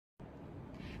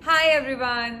Hi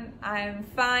everyone, I am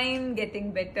fine,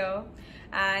 getting better,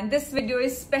 and this video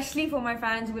is especially for my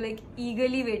fans who were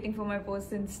eagerly waiting for my post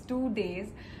since 2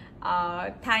 days.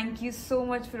 Thank you so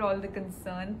much for all the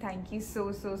concern. Thank you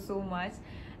so much,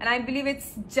 and I believe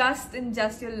it's just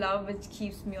your love which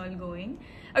keeps me all going.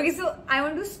 Okay, so I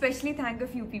want to especially thank a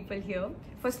few people here.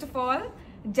 First of all,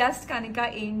 Just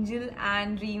Kanika Angel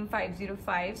and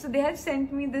Reem505. So they have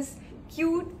sent me this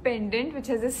cute pendant which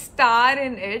has a star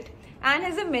in it and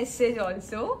has a message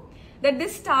also that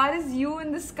this star is you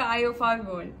in the sky of our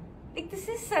world. This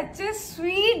is such a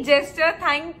sweet gesture.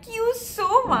 Thank you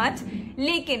so much.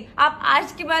 लेकिन आप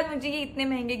आज के बाद मुझे ये इतने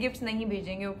महंगे gifts नहीं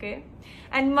भेजेंगे, okay?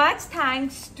 And much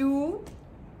thanks to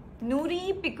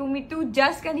Nuri, Pikumitu,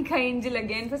 Just Kanika Angel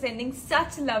again for sending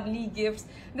such lovely gifts.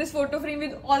 This photo frame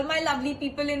with all my lovely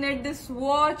people in it, this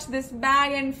watch, this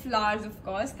bag and flowers, of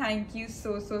course. Thank you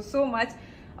so much.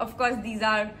 Of course, these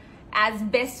are as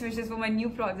best wishes for my new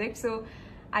project. So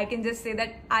I can just say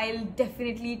that I'll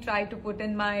definitely try to put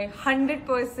in my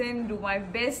 100%, do my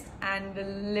best and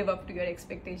will live up to your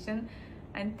expectation.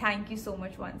 And thank you so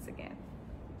much once again.